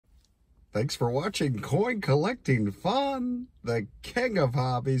Thanks for watching Coin Collecting Fun, the king of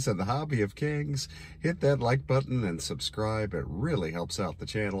hobbies and the hobby of kings. Hit that like button and subscribe. It really helps out the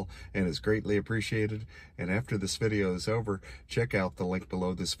channel and is greatly appreciated. And after this video is over, check out the link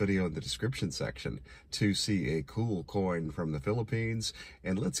below this video in the description section to see a cool coin from the Philippines.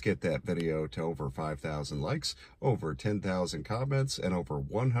 And let's get that video to over 5,000 likes, over 10,000 comments, and over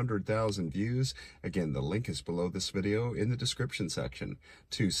 100,000 views. Again, the link is below this video in the description section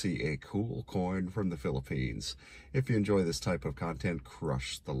to see a cool coin from the Philippines. If you enjoy this type of content,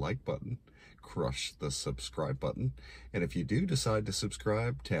 crush the like button, crush the subscribe button, and if you do decide to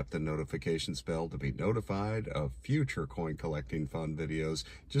subscribe, tap the notifications bell to be notified of future coin collecting fun videos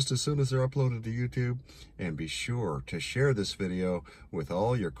just as soon as they're uploaded to YouTube. And be sure to share this video with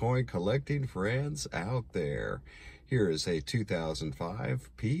all your coin collecting friends out there. Here is a 2005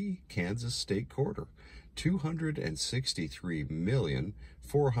 P Kansas State Quarter.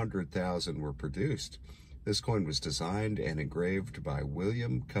 263,400,000 were produced. This coin was designed and engraved by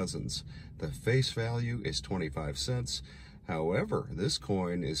William Cousins. The face value is 25 cents. However, this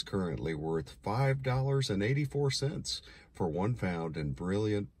coin is currently worth $5.84 for 1 pound in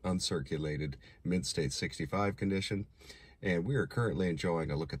brilliant, uncirculated, mint state 65 condition. And we are currently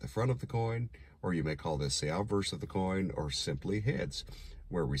enjoying a look at the front of the coin, or you may call this the obverse of the coin, or simply heads,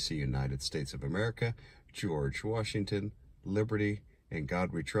 where we see United States of America, George Washington, Liberty, and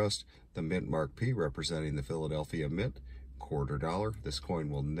God We Trust, the mint mark P representing the Philadelphia Mint, $quarter. This coin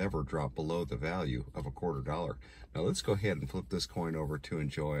will never drop below the value of a $quarter. Now let's go ahead and flip this coin over to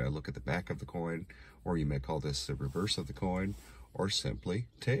enjoy a look at the back of the coin, or you may call this the reverse of the coin, or simply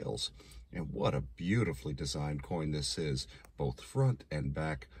tails. And what a beautifully designed coin this is, both front and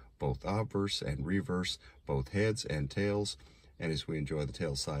back, both obverse and reverse, both heads and tails. And as we enjoy the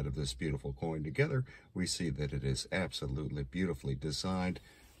tail side of this beautiful coin together, we see that it is absolutely beautifully designed.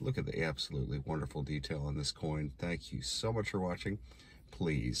 Look at the absolutely wonderful detail on this coin. Thank you so much for watching.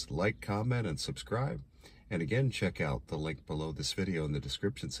 Please like, comment, and subscribe. And again, check out the link below this video in the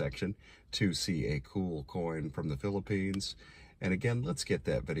description section to see a cool coin from the Philippines. And again, let's get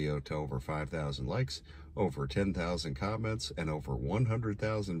that video to over 5,000 likes, over 10,000 comments, and over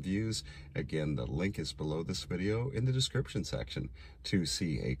 100,000 views. Again, the link is below this video in the description section to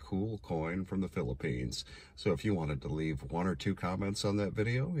see a cool coin from the Philippines. So if you wanted to leave 1 or 2 comments on that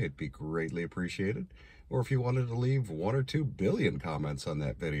video, it'd be greatly appreciated. Or if you wanted to leave 1 or 2 billion comments on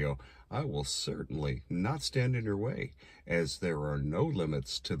that video, I will certainly not stand in your way, as there are no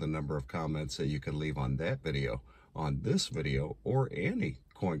limits to the number of comments that you can leave on that video, on this video, or any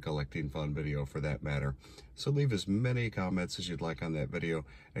coin collecting fun video for that matter. So leave as many comments as you'd like on that video.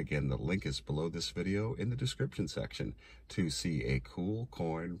 Again, the link is below this video in the description section to see a cool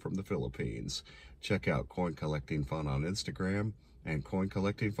coin from the Philippines. Check out Coin Collecting Fun on Instagram and Coin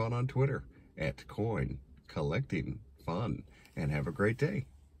Collecting Fun on Twitter at Coin Collecting Fun. And have a great day.